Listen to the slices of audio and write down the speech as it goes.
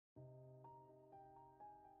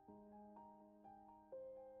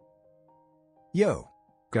Yo!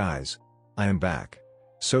 Guys! I am back.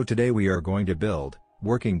 So today we are going to build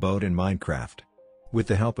working boat in Minecraft. With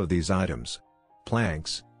the help of these items: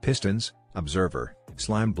 planks, pistons, observer,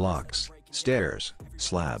 slime blocks, stairs,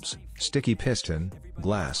 slabs, sticky piston,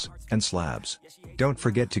 glass, and slabs. Don't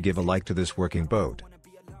forget to give a like to this working boat.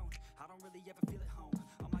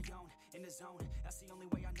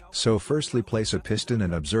 So firstly place a piston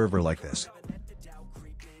and observer like this.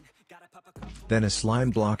 Then a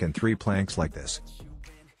slime block and 3 planks like this.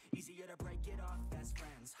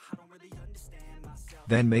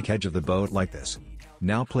 Then make edge of the boat like this.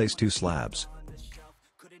 Now place 2 slabs.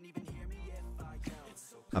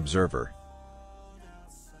 Observer.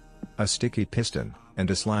 A sticky piston, and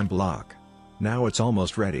a slime block. Now it's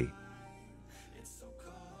almost ready.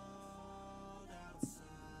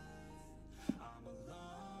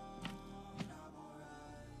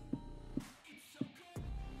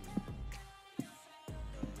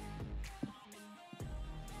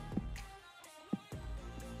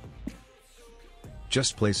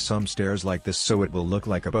 Just place some stairs like this so it will look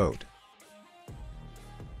like a boat.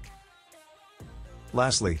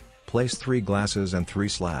 Lastly, place 3 glasses and 3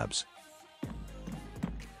 slabs.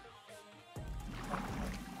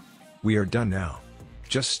 We are done now.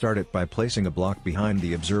 Just start it by placing a block behind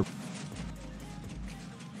the observer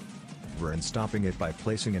and stopping it by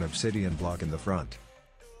placing an obsidian block in the front.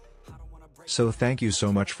 So thank you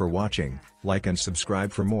so much for watching, like and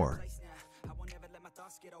subscribe for more.